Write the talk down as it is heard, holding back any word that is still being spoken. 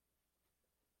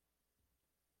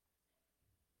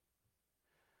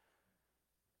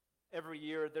Every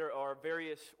year, there are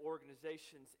various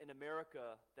organizations in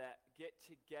America that get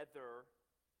together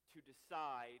to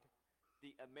decide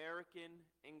the American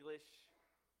English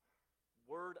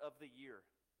Word of the Year.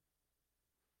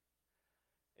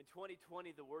 In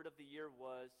 2020, the word of the year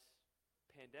was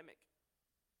pandemic.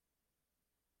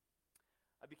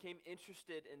 I became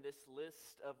interested in this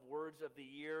list of words of the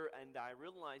year, and I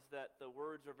realized that the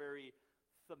words are very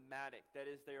thematic.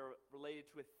 That is, they are related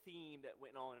to a theme that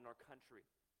went on in our country.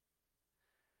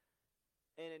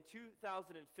 And in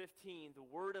 2015, the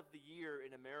word of the year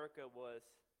in America was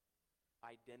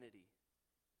identity.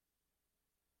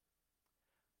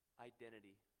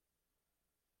 Identity.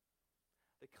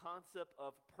 The concept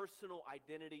of personal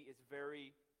identity is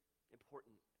very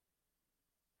important.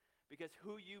 Because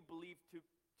who you believe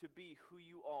to be who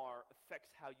you are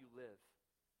affects how you live.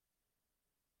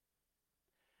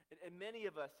 And many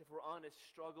of us, if we're honest,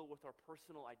 struggle with our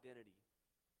personal identity.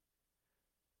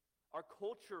 Our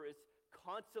culture is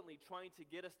constantly trying to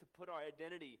get us to put our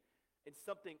identity in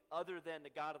something other than the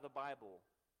God of the Bible.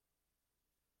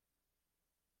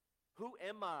 Who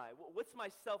am I? What's my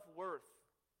self-worth?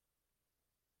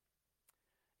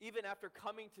 Even after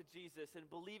coming to Jesus and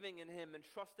believing in Him and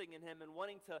trusting in Him and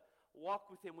wanting to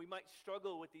walk with Him, we might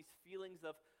struggle with these feelings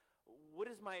of, what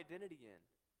is my identity in?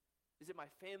 Is it my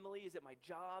family? Is it my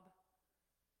job?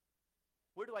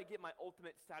 Where do I get my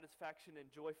ultimate satisfaction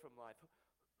and joy from life?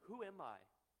 Who am I?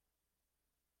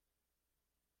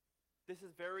 This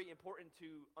is very important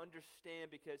to understand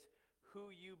because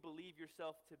who you believe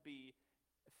yourself to be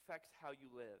affects how you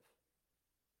live.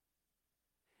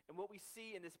 And what we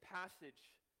see in this passage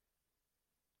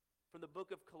from the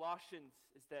book of Colossians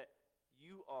is that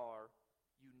you are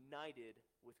united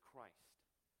with Christ.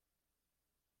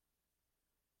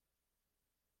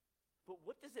 But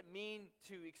what does it mean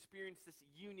to experience this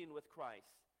union with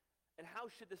Christ? And how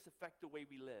should this affect the way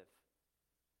we live?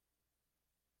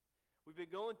 We've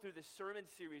been going through this sermon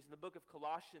series in the book of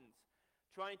Colossians,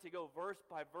 trying to go verse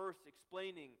by verse,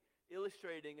 explaining,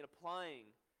 illustrating, and applying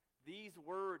these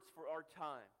words for our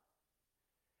time.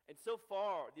 And so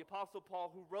far, the Apostle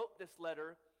Paul, who wrote this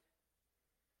letter,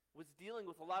 was dealing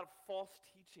with a lot of false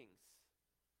teachings.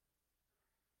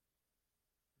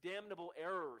 Damnable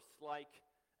errors like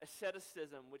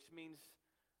asceticism, which means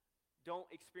don't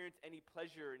experience any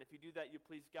pleasure, and if you do that, you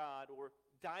please God, or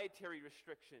dietary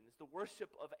restrictions, the worship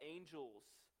of angels,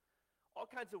 all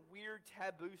kinds of weird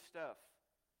taboo stuff.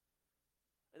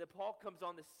 And then Paul comes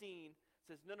on the scene,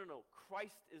 says, no,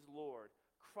 Christ is Lord.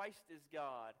 Christ is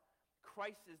God.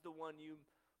 Christ is the one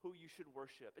who you should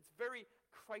worship. It's a very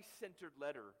Christ-centered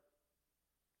letter.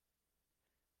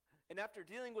 And after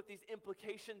dealing with these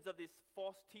implications of these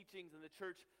false teachings in the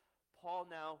church, Paul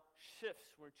now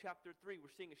shifts. We're in chapter 3.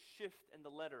 We're seeing a shift in the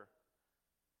letter.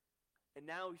 And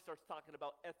now he starts talking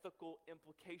about ethical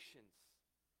implications.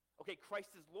 Okay,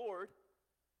 Christ is Lord.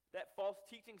 That false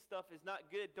teaching stuff is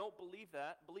not good. Don't believe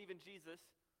that. Believe in Jesus.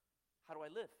 How do I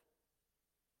live?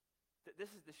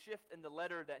 This is the shift in the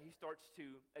letter that he starts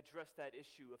to address that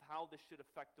issue of how this should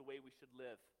affect the way we should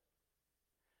live.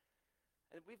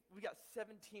 And we've got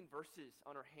 17 verses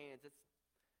on our hands.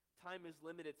 Time is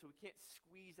limited, so we can't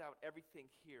squeeze out everything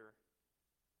here.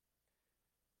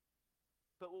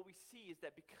 But what we see is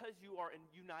that because you are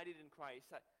united in Christ,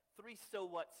 3 so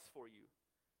whats for you.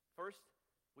 First,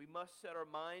 we must set our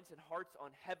minds and hearts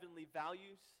on heavenly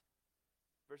values,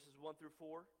 verses 1 through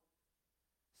 4.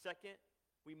 Second,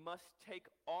 we must take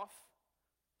off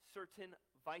certain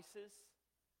vices,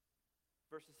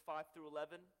 verses 5 through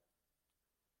 11.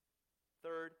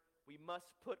 Third, we must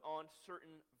put on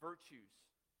certain virtues,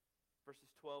 verses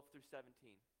 12 through 17.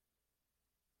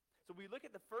 So we look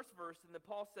at the first verse, and then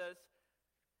Paul says,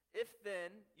 if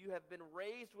then you have been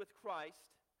raised with Christ,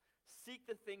 seek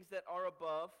the things that are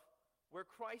above, where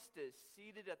Christ is,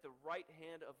 seated at the right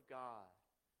hand of God.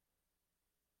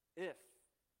 If,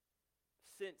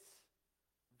 since,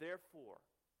 therefore,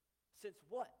 since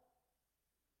what?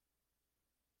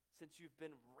 Since you've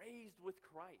been raised with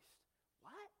Christ.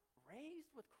 What?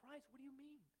 Raised with Christ? What do you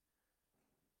mean?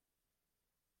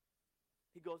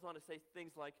 He goes on to say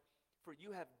things like, for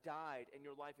you have died and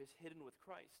your life is hidden with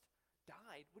Christ.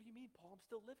 Died? What do you mean, Paul? I'm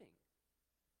still living.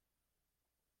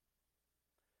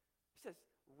 He says,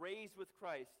 raised with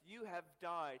Christ. You have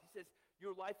died. He says,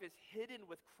 your life is hidden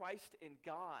with Christ in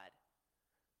God.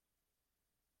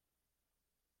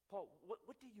 Paul,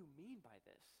 what do you mean by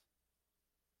this?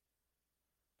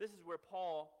 This is where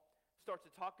Paul starts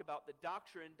to talk about the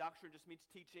doctrine. Doctrine just means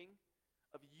teaching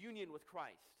of union with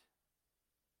Christ.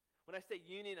 When I say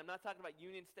union, I'm not talking about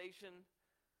Union Station.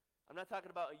 I'm not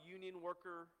talking about a union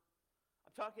worker.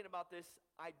 I'm talking about this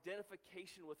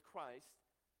identification with Christ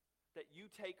that you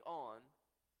take on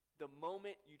the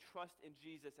moment you trust in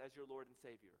Jesus as your Lord and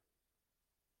Savior.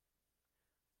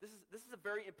 This is a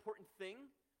very important thing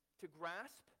to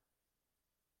grasp.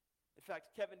 In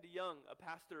fact, Kevin DeYoung, a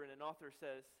pastor and an author,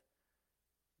 says,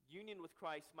 union with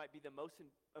Christ might be the most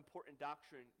important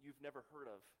doctrine you've never heard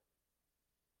of.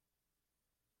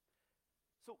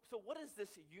 So what is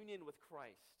this union with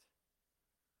Christ?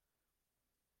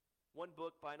 One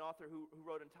book by an author who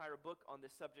wrote an entire book on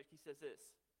this subject, he says this: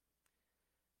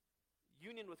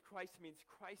 union with Christ means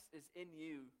Christ is in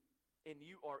you and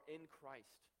you are in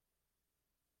Christ.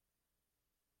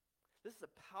 This is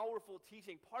a powerful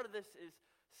teaching. Part of this is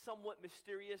somewhat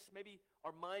mysterious. Maybe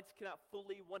our minds cannot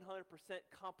fully 100%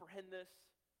 comprehend this.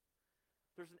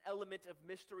 There's an element of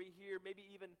mystery here, maybe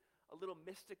even a little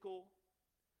mystical.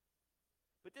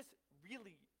 But this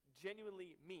really,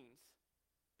 genuinely means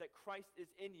that Christ is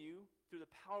in you through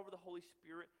the power of the Holy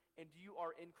Spirit, and you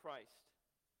are in Christ.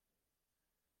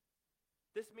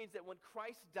 This means that when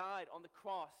Christ died on the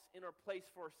cross in our place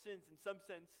for our sins, in some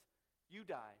sense, you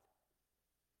died.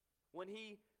 When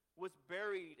he was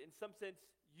buried, in some sense,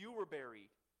 you were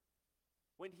buried.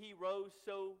 When he rose,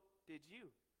 so did you.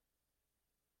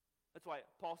 That's why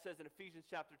Paul says in Ephesians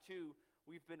chapter 2,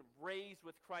 we've been raised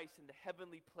with Christ in the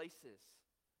heavenly places.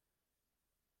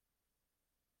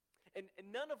 And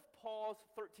none of Paul's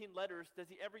 13 letters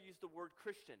does he ever use the word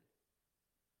Christian.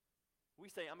 We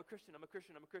say, I'm a Christian, I'm a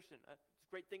Christian, I'm a Christian. It's a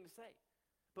great thing to say.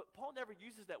 But Paul never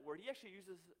uses that word. He actually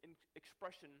uses an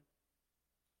expression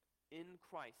in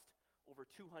Christ over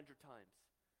 200 times.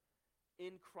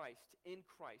 In Christ, in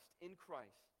Christ, in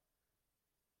Christ.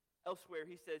 Elsewhere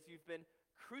he says, you've been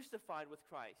crucified with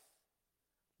Christ.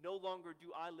 No longer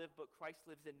do I live, but Christ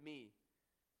lives in me.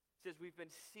 He says we've been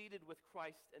seated with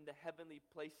Christ in the heavenly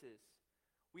places.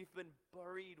 We've been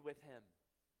buried with him.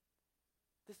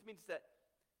 This means that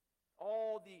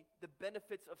all the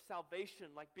benefits of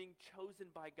salvation, like being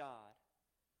chosen by God,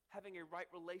 having a right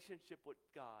relationship with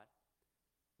God,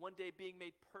 one day being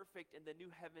made perfect in the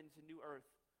new heavens and new earth,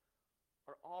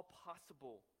 are all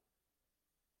possible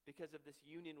because of this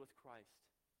union with Christ.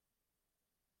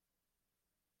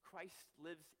 Christ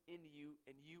lives in you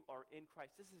and you are in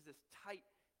Christ. This is this tight,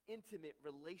 intimate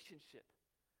relationship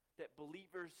that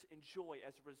believers enjoy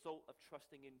as a result of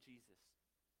trusting in Jesus.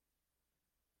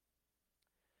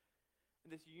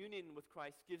 And this union with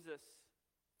Christ gives us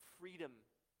freedom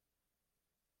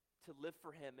to live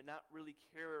for him and not really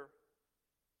care,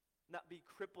 not be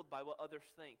crippled by what others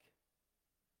think.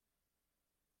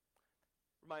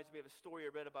 Reminds me of a story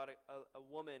I read about a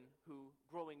woman who,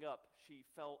 growing up, she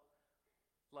felt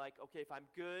like, okay, if I'm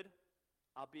good,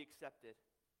 I'll be accepted.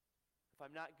 If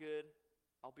I'm not good,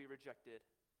 I'll be rejected.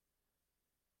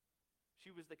 She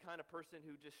was the kind of person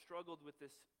who just struggled with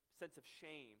this sense of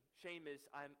shame. Shame is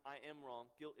I am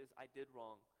wrong. Guilt is I did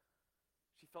wrong.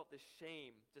 She felt this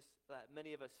shame, just that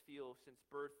many of us feel since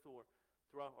birth or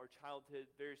throughout our childhood,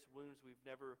 various wounds we've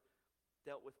never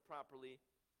dealt with properly.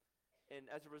 And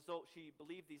as a result, she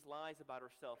believed these lies about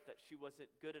herself, that she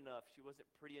wasn't good enough, she wasn't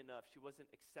pretty enough, she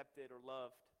wasn't accepted or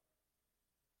loved.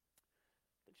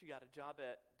 Then she got a job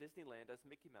at Disneyland as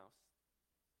Mickey Mouse.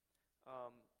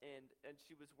 And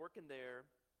she was working there,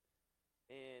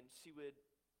 and she would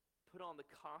put on the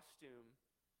costume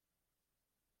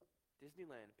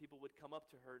Disneyland. People would come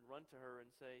up to her and run to her and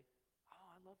say,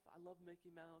 "Oh, I love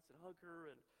Mickey Mouse," and hug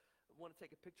her and want to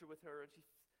take a picture with her. And she,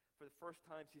 for the first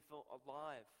time, she felt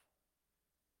alive.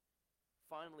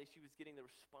 Finally, she was getting the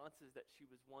responses that she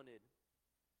was wanted.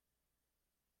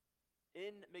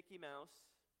 In Mickey Mouse,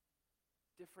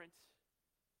 different,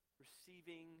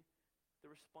 receiving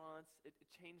the response, it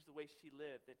changed the way she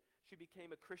lived. And she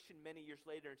became a Christian many years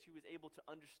later, and she was able to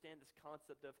understand this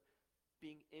concept of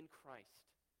being in Christ.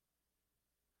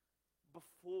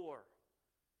 Before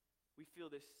we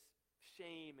feel this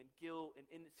shame and guilt and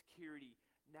insecurity,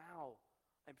 now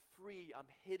I'm free, I'm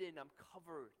hidden, I'm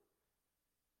covered.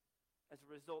 As a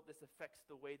result, this affects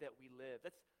the way that we live.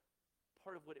 That's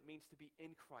part of what it means to be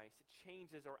in Christ. It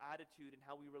changes our attitude and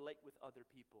how we relate with other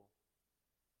people.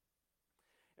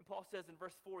 And Paul says in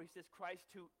verse 4, he says,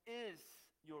 Christ who is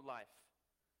your life.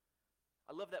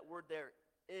 I love that word there,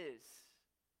 is.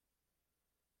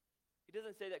 He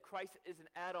doesn't say that Christ is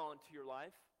an add-on to your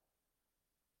life,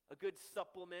 a good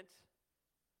supplement.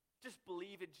 Just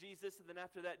believe in Jesus, and then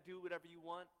after that, do whatever you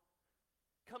want.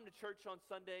 Come to church on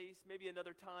Sundays, maybe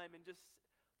another time, and just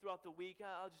throughout the week,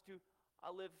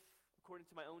 I'll live according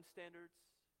to my own standards.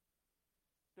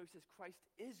 No, he says Christ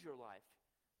is your life.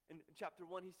 In chapter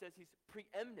 1, he says he's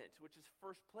preeminent, which is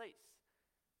first place.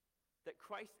 That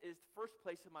Christ is first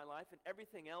place in my life, and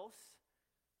everything else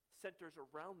centers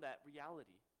around that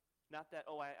reality. Not that,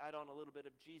 I add on a little bit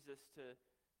of Jesus to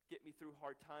get me through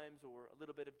hard times, or a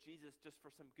little bit of Jesus just for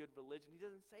some good religion. He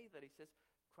doesn't say that. He says,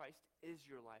 Christ is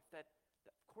your life. That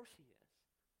of course he is.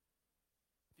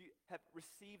 If you have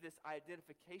received this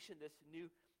identification, this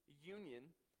new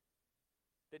union,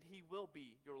 that he will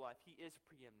be your life. He is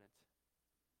preeminent.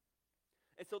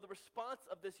 And so the response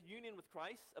of this union with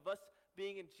Christ, of us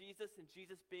being in Jesus and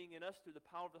Jesus being in us through the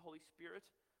power of the Holy Spirit,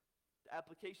 the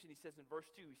application, he says in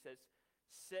verse 2, he says,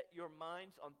 set your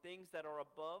minds on things that are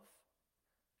above,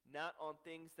 not on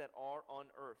things that are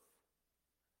on earth.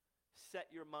 Set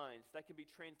your minds. That can be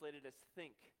translated as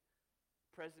think.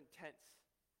 Present tense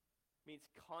means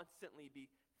constantly be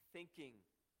thinking,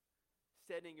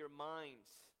 setting your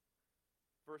minds,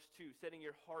 verse 2, setting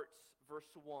your hearts, verse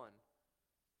 1,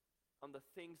 on the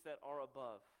things that are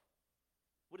above.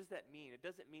 What does that mean? It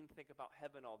doesn't mean think about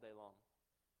heaven all day long.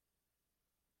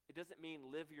 It doesn't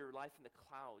mean live your life in the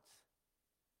clouds.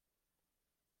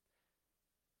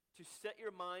 To set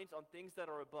your minds on things that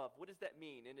are above. What does that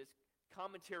mean? In his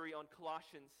commentary on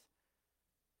Colossians,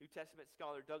 New Testament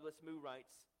scholar Douglas Moo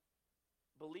writes,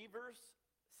 believers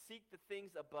seek the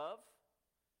things above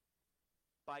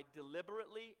by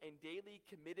deliberately and daily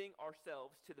committing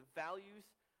ourselves to the values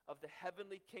of the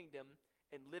heavenly kingdom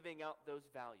and living out those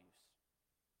values.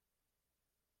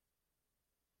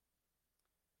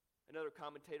 Another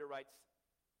commentator writes,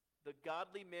 the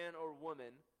godly man or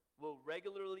woman will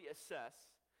regularly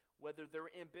assess whether their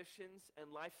ambitions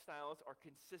and lifestyles are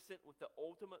consistent with the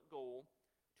ultimate goal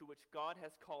to which God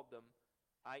has called them,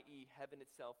 i.e. heaven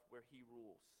itself, where he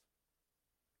rules.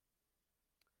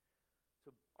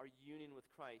 So our union with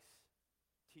Christ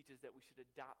teaches that we should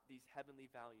adopt these heavenly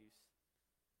values,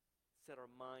 set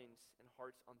our minds and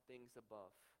hearts on things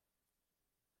above.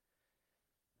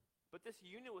 But this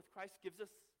union with Christ gives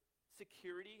us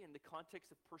security in the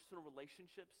context of personal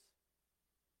relationships.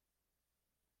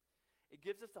 It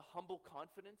gives us a humble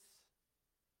confidence.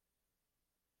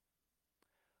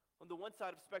 On the one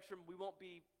side of the spectrum, we won't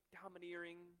be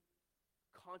domineering,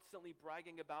 constantly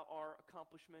bragging about our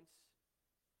accomplishments,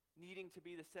 needing to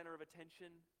be the center of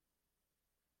attention.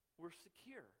 We're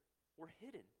secure. We're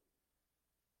hidden.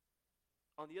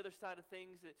 On the other side of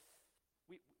things,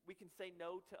 we can say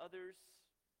no to others.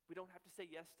 We don't have to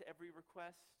say yes to every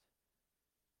request.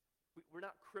 We're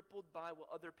not crippled by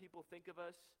what other people think of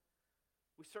us.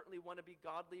 We certainly want to be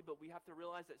godly, but we have to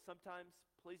realize that sometimes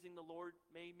pleasing the Lord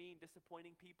may mean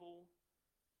disappointing people.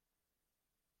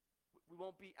 We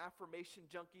won't be affirmation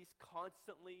junkies,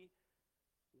 constantly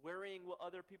worrying what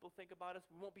other people think about us.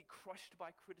 We won't be crushed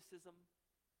by criticism.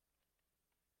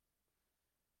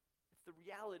 If the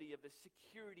reality of the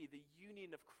security, the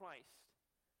union of Christ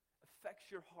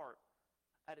affects your heart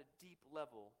at a deep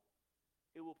level,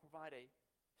 it will provide a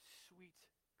sweet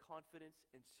confidence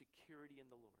and security in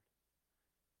the Lord.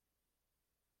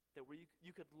 That where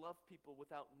you could love people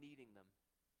without needing them.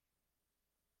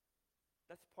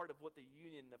 That's part of what the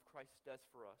union of Christ does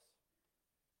for us.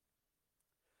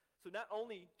 So not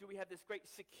only do we have this great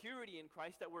security in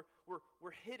Christ, that we're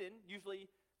hidden.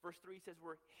 Usually, verse 3 says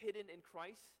we're hidden in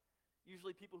Christ.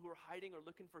 Usually people who are hiding are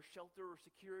looking for shelter or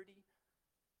security.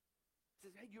 It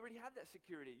says, hey, you already have that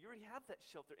security. You already have that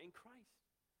shelter in Christ.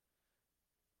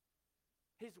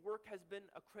 His work has been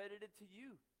accredited to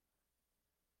you.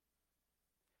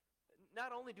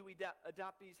 Not only do we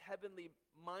adopt these heavenly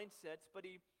mindsets, but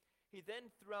he then,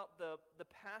 throughout the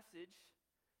passage,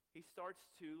 he starts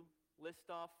to list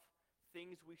off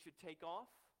things we should take off,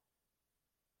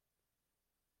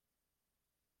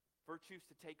 virtues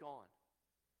to take on.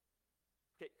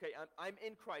 Okay, I'm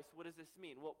in Christ. What does this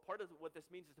mean? Well, part of what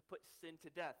this means is to put sin to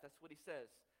death. That's what he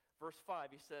says. Verse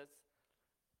 5, he says,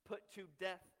 put to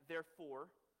death,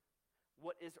 therefore,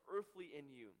 what is earthly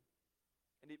in you.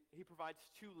 And he provides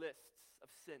two lists of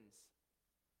sins.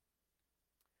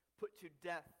 Put to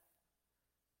death.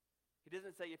 He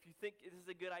doesn't say, if you think this is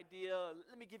a good idea,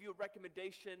 let me give you a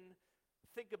recommendation.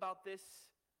 Think about this.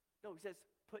 No, he says,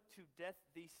 put to death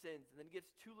these sins. And then he gives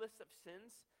two lists of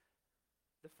sins.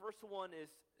 The first one is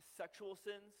sexual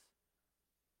sins,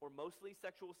 or mostly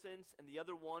sexual sins. And the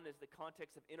other one is the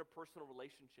context of interpersonal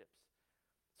relationships.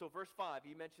 So verse 5,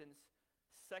 he mentions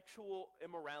sexual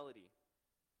immorality.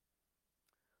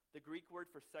 The Greek word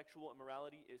for sexual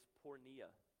immorality is porneia.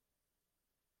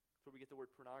 That's where we get the word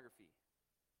pornography.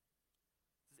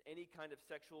 This is any kind of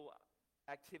sexual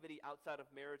activity outside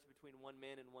of marriage between one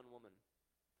man and one woman.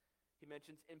 He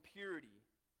mentions impurity.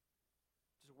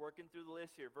 Just working through the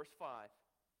list here. Verse 5.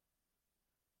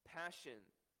 Passion.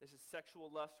 This is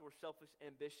sexual lust or selfish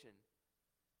ambition.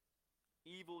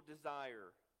 Evil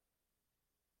desire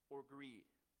or greed.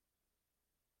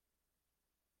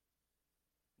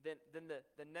 Then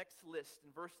the next list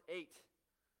in verse 8,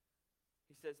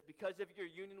 he says, because of your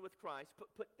union with Christ,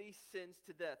 put these sins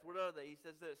to death. What are they? He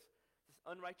says this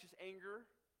unrighteous anger,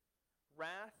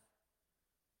 wrath,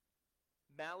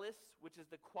 malice, which is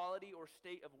the quality or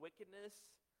state of wickedness.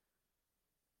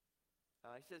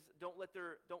 He says, don't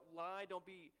lie, don't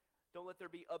let there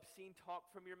be obscene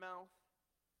talk from your mouth.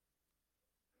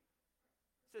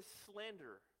 It says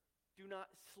slander. Do not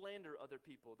slander other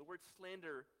people. The word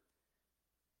slander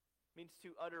means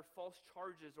to utter false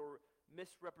charges or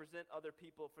misrepresent other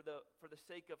people for the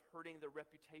sake of hurting their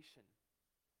reputation.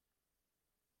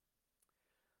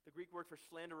 The Greek word for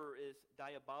slanderer is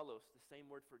diabolos, the same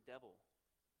word for devil.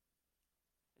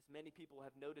 As many people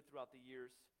have noted throughout the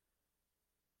years,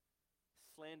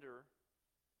 slander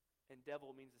and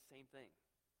devil means the same thing.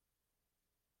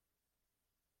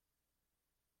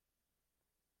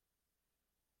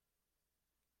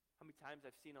 How many times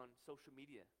I've seen on social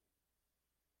media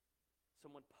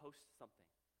someone posts something,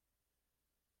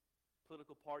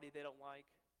 political party they don't like,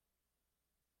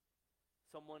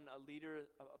 someone, a leader,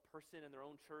 a person in their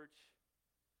own church,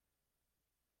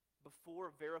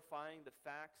 before verifying the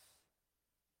facts,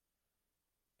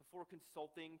 before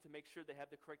consulting to make sure they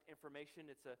have the correct information,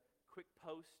 it's a quick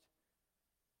post.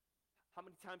 How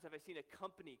many times have I seen a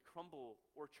company crumble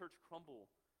or a church crumble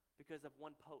because of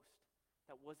one post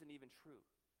that wasn't even true?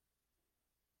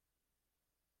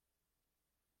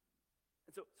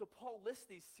 And so Paul lists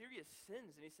these serious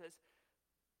sins, and he says,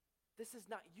 this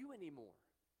is not you anymore.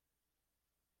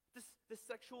 This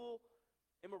sexual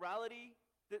immorality,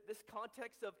 this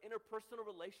context of interpersonal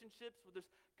relationships where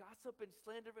there's gossip and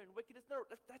slander and wickedness, no,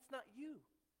 that's not you.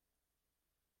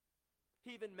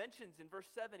 He even mentions in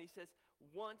verse 7, he says,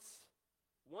 once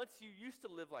you used to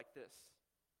live like this,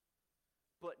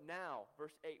 but now,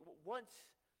 verse 8, once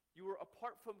you were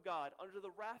apart from God, under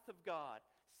the wrath of God,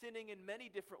 sinning in many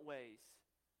different ways.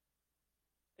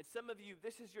 And some of you,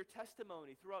 this is your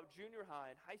testimony throughout junior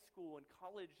high and high school and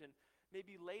college and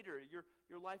maybe later. Your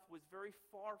life was very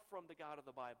far from the God of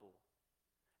the Bible.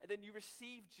 And then you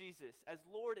received Jesus as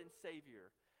Lord and Savior.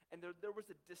 And there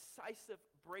was a decisive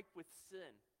break with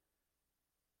sin.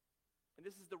 And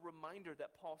this is the reminder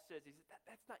that Paul says, he says,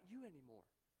 that's not you anymore.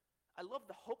 I love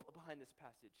the hope behind this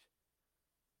passage.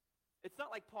 It's not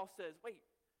like Paul says, wait,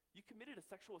 you committed a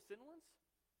sexual sin once?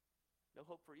 No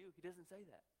hope for you. He doesn't say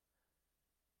that.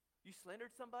 You slandered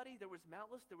somebody, there was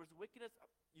malice, there was wickedness,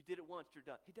 you did it once, you're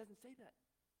done. He doesn't say that.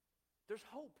 There's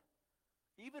hope.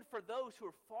 Even for those who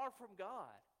are far from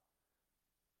God,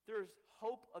 there's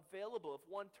hope available if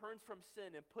one turns from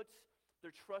sin and puts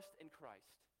their trust in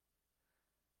Christ.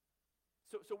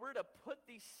 So we're to put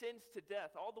these sins to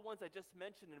death, all the ones I just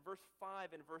mentioned in verse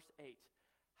 5 and verse 8.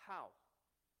 How?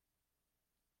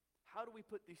 How do we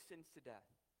put these sins to death?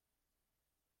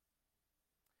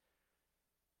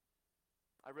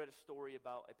 I read a story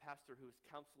about a pastor who was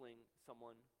counseling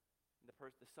someone, and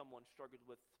someone struggled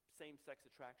with same-sex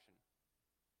attraction.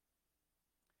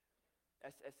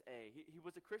 SSA. He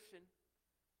was a Christian.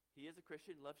 He is a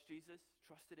Christian, loves Jesus,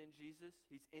 trusted in Jesus.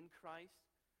 He's in Christ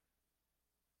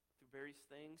through various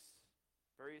things,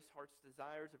 various heart's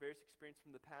desires, or various experience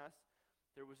from the past.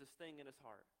 There was this thing in his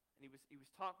heart. And he was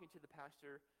talking to the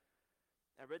pastor.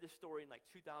 I read this story in like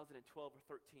 2012 or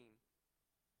 13.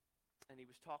 And he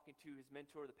was talking to his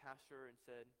mentor, the pastor, and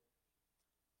said,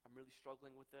 I'm really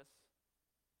struggling with this.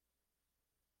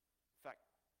 In fact,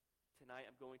 tonight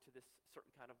I'm going to this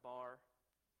certain kind of bar.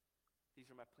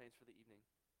 These are my plans for the evening.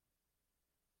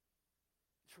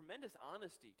 Tremendous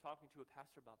honesty talking to a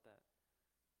pastor about that.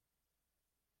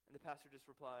 And the pastor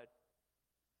just replied,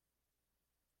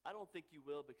 I don't think you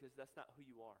will because that's not who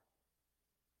you are.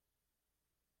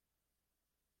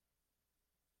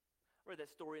 I read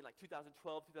that story in like 2012,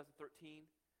 2013.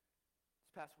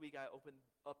 This past week I opened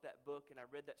up that book and I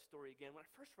read that story again. When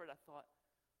I first read it, I thought,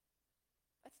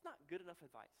 that's not good enough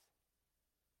advice.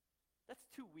 That's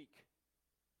too weak.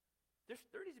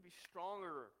 There needs to be a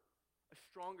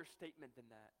stronger statement than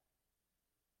that.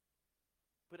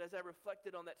 But as I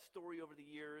reflected on that story over the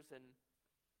years and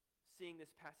seeing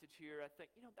this passage here, I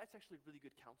think, that's actually really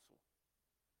good counsel.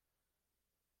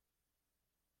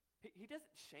 He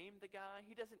doesn't shame the guy.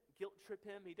 He doesn't guilt trip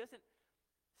him. He doesn't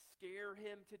scare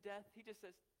him to death. He just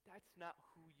says, that's not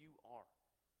who you are.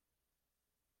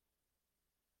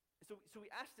 So we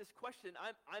ask this question,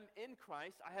 I'm in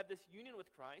Christ. I have this union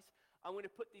with Christ. I'm going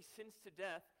to put these sins to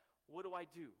death. What do I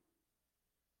do?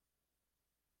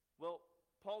 Well,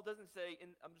 Paul doesn't say,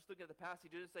 and I'm just looking at the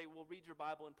passage, he doesn't say, well, read your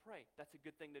Bible and pray. That's a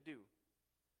good thing to do.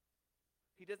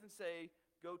 He doesn't say,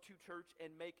 go to church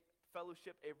and make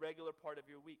fellowship a regular part of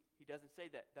your week. He doesn't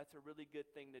say that. That's a really good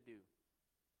thing to do.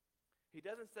 He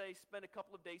doesn't say spend a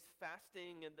couple of days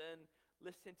fasting and then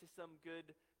listen to some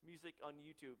good music on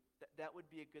YouTube. That would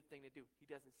be a good thing to do. He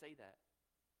doesn't say that.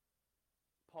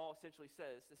 Paul essentially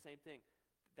says the same thing.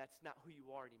 That's not who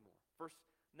you are anymore. Verse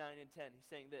 9 and 10, he's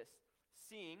saying this.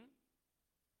 Seeing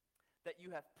that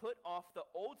you have put off the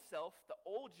old self, the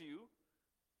old you,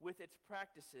 with its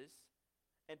practices,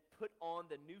 and put on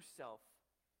the new self,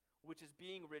 which is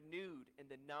being renewed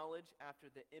in the knowledge after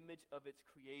the image of its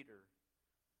creator.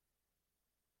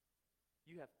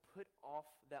 You have put off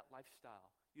that lifestyle.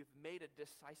 You've made a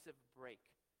decisive break.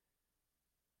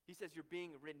 He says you're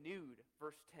being renewed,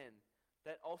 verse 10.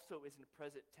 That also is in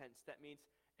present tense. That means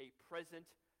a present,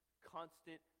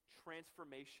 constant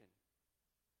transformation.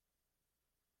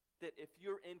 That if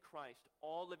you're in Christ,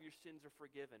 all of your sins are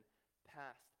forgiven,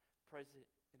 past, present,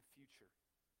 and future.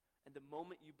 And the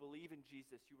moment you believe in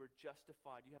Jesus, you are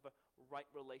justified. You have a right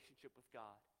relationship with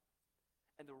God.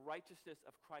 And the righteousness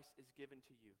of Christ is given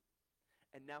to you.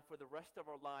 And now for the rest of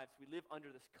our lives, we live under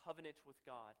this covenant with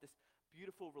God, this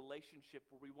beautiful relationship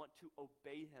where we want to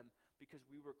obey him because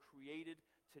we were created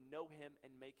to know him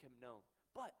and make him known.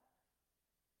 But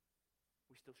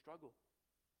we still struggle.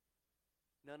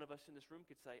 None of us in this room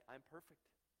could say, I'm perfect.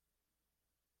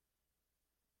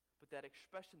 But that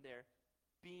expression there,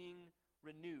 being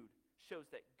renewed,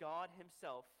 shows that God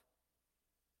himself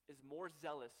is more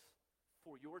zealous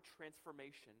for your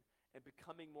transformation and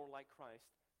becoming more like Christ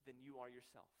than you are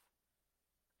yourself.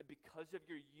 And because of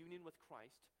your union with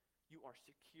Christ, you are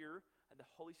secure, and the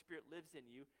Holy Spirit lives in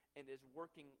you and is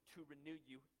working to renew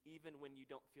you even when you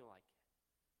don't feel like it.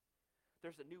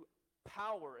 There's a new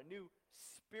power, a new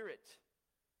spirit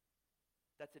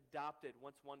that's adopted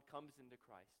once one comes into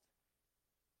Christ.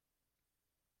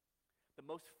 The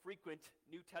most frequent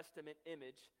New Testament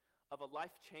image of a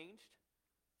life changed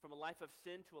from a life of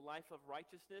sin to a life of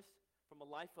righteousness, from a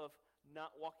life of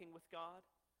not walking with God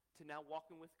to now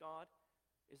walking with God,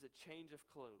 is a change of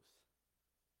clothes.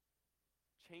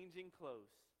 Changing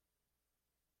clothes.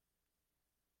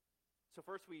 So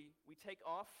first we take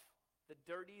off the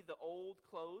dirty, the old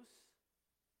clothes.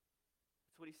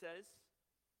 That's what he says.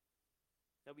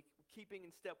 Now keeping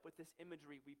in step with this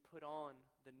imagery, we put on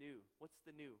the new. What's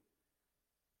the new?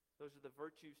 Those are the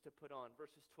virtues to put on.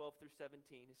 Verses 12 through 17,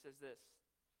 he says this.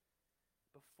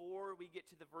 Before we get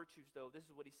to the virtues, though, this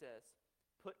is what he says.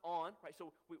 Put on, right?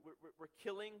 So we're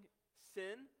killing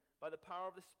sin by the power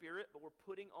of the Spirit, but we're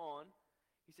putting on,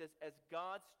 he says, as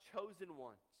God's chosen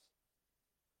ones,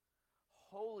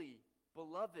 holy,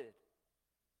 beloved.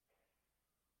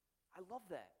 I love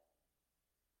that.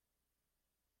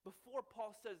 Before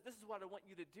Paul says, this is what I want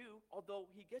you to do, although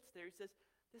he gets there, he says,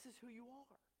 this is who you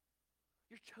are.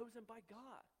 You're chosen by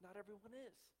God. Not everyone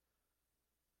is.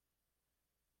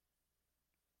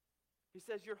 He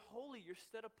says you're holy, you're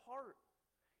set apart.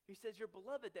 He says you're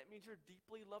beloved. That means you're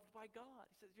deeply loved by God.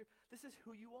 He says this is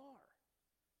who you are.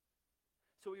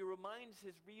 So he reminds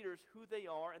his readers who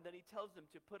they are, and then he tells them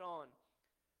to put on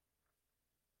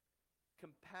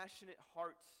compassionate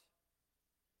hearts,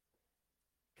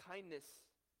 kindness,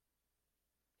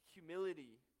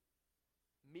 humility,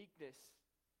 meekness,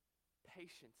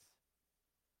 patience.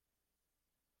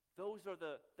 Those are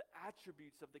the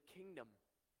attributes of the kingdom.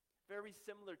 Very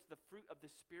similar to the fruit of the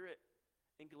Spirit.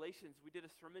 In Galatians, we did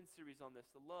a sermon series on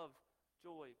this. The love,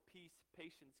 joy, peace,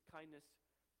 patience, kindness,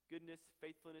 goodness,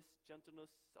 faithfulness, gentleness,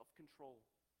 self-control.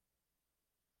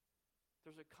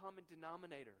 There's a common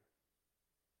denominator.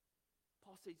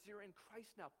 Paul says, you're in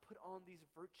Christ now. Put on these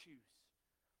virtues.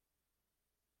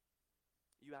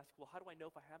 You ask, well, how do I know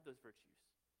if I have those virtues?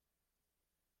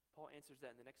 Paul answers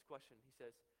that in the next question. He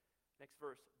says, next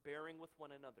verse, bearing with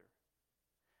one another.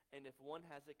 And if one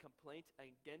has a complaint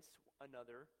against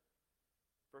another,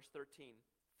 verse 13,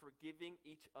 forgiving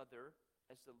each other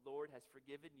as the Lord has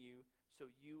forgiven you, so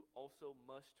you also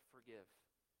must forgive.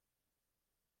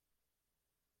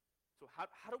 So how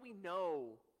do we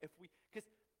know if because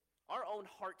our own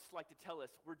hearts like to tell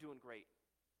us we're doing great.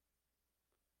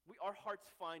 Our hearts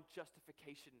find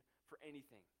justification for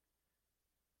anything.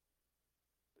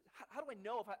 How do I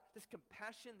know if this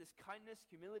compassion, this kindness,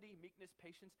 humility, meekness,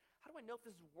 patience, how do I know if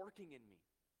this is working in me?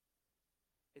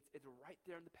 It's right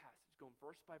there in the passage, going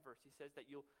verse by verse. He says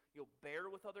that you'll bear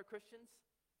with other Christians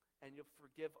and you'll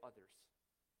forgive others.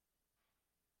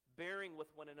 Bearing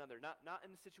with one another, not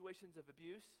in situations of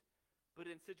abuse, but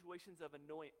in situations of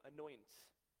annoyance.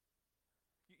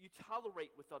 You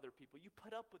tolerate with other people. You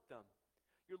put up with them.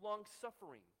 You're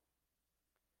long-suffering.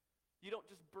 You don't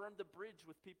just burn the bridge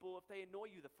with people if they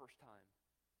annoy you the first time.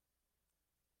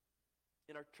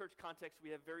 In our church context,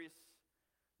 we have various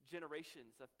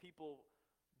generations of people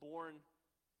born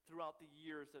throughout the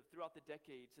years, throughout the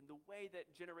decades, and the way that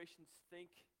generations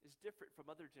think is different from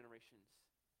other generations.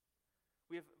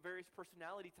 We have various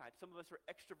personality types. Some of us are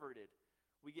extroverted.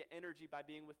 We get energy by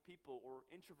being with people, or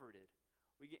introverted.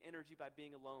 We get energy by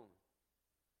being alone.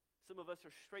 Some of us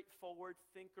are straightforward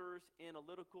thinkers,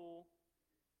 analytical.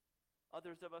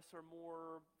 Others of us are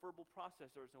more verbal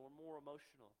processors, and we're more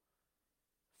emotional.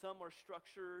 Some are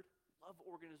structured, love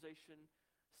organization.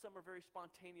 Some are very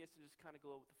spontaneous and just kind of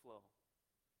go with the flow.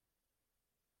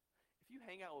 If you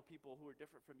hang out with people who are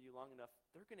different from you long enough,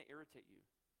 they're going to irritate you.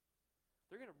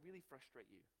 They're going to really frustrate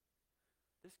you.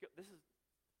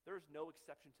 There is no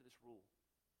exception to this rule.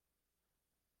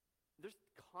 There's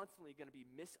constantly going to be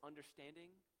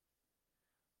misunderstanding,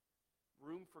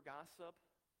 room for gossip,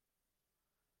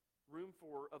 room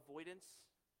for avoidance.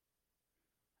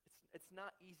 It's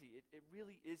not easy. It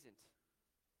really isn't.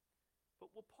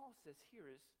 But what Paul says here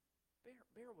is,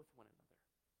 bear with one another.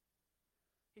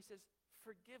 He says,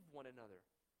 forgive one another.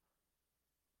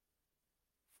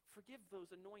 Forgive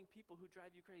those annoying people who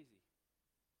drive you crazy.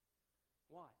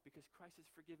 Why? Because Christ has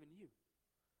forgiven you.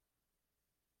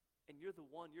 And your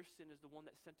sin is the one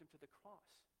that sent him to the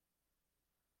cross.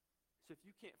 So if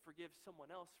you can't forgive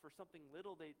someone else for something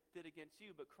little they did against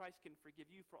you, but Christ can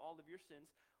forgive you for all of your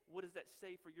sins, what does that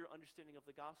say for your understanding of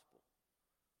the gospel?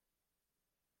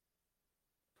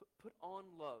 Put on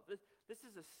love. This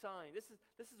is a sign. This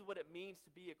is what it means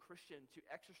to be a Christian, to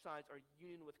exercise our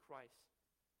union with Christ.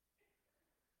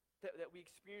 That we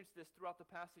experience this throughout the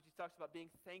passage. He talks about being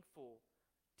thankful,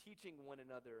 teaching one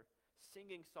another,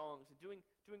 singing songs, and doing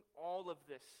all of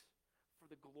this for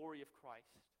the glory of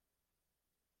Christ.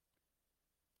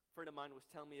 A friend of mine was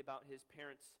telling me about his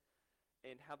parents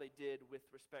and how they did with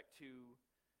respect to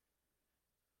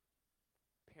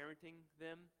parenting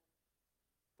them.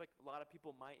 Like a lot of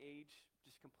people my age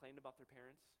just complain about their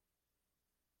parents.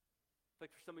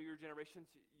 Like for some of your generations,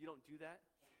 you don't do that.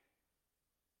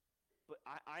 But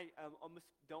I almost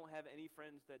don't have any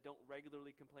friends that don't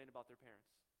regularly complain about their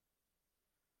parents.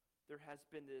 There has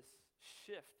been this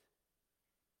shift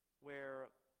where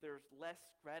there's less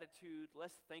gratitude,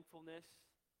 less thankfulness,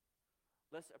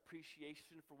 less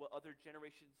appreciation for what other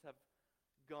generations have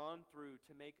gone through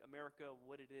to make America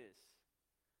what it is.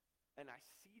 And I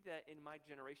see that in my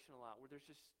generation a lot, where there's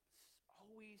just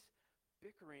always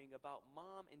bickering about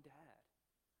mom and dad.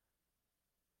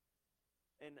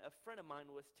 And a friend of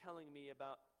mine was telling me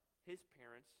about his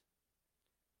parents.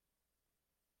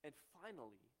 And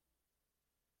finally,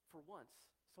 for once,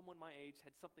 someone my age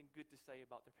had something good to say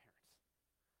about their parents.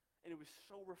 And it was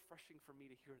so refreshing for me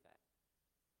to hear that.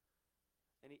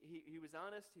 And he was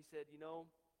honest. He said,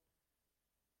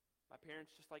 my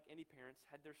parents, just like any parents,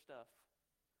 had their stuff.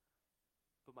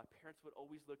 But my parents would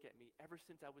always look at me, ever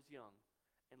since I was young,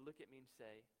 and look at me and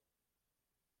say,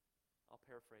 I'll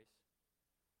paraphrase,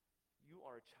 you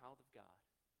are a child of God,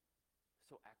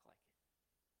 so act like it.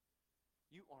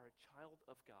 You are a child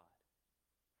of God.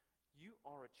 You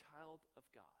are a child of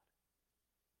God.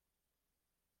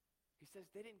 He says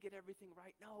they didn't get everything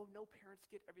right. No parents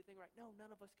get everything right. No,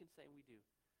 none of us can say we do.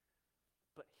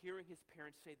 But hearing his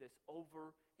parents say this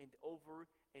over and over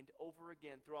and over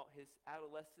again throughout his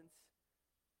adolescence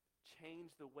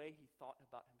changed the way he thought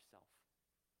about himself.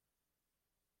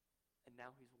 And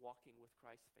now he's walking with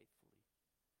Christ faithfully.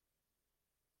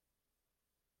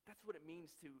 That's what it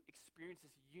means to experience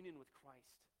this union with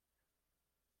Christ.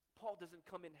 Paul doesn't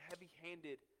come in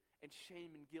heavy-handed and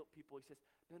shame and guilt people. He says,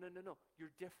 no,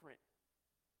 you're different.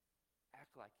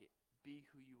 Act like it. Be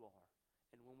who you are.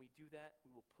 And when we do that,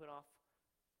 we will put off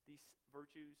these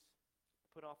virtues,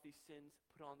 put off these sins,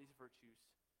 put on these virtues.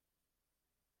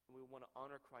 And we want to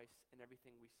honor Christ in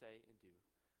everything we say and do.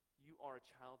 You are a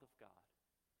child of God,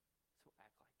 so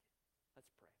act like it. Let's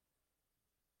pray.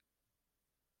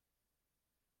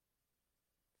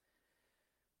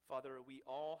 Father, we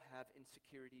all have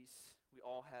insecurities. We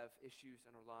all have issues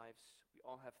in our lives. We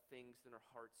all have things in our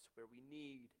hearts where we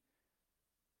need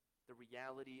the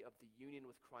reality of the union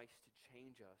with Christ to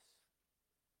change us.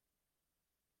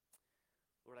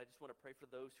 Lord, I just want to pray for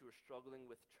those who are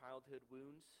struggling with childhood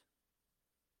wounds,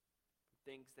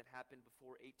 things that happened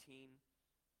before 18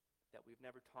 that we've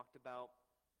never talked about,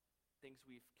 things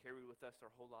we've carried with us our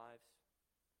whole lives.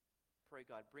 Pray,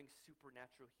 God, bring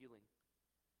supernatural healing.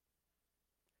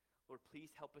 Lord,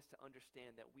 please help us to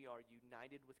understand that we are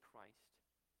united with Christ.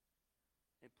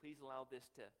 And please allow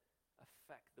this to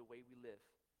affect the way we live.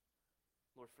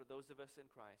 Lord, for those of us in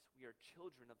Christ, we are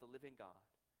children of the living God.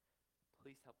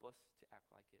 Please help us to act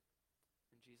like it.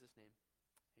 In Jesus' name,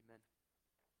 amen.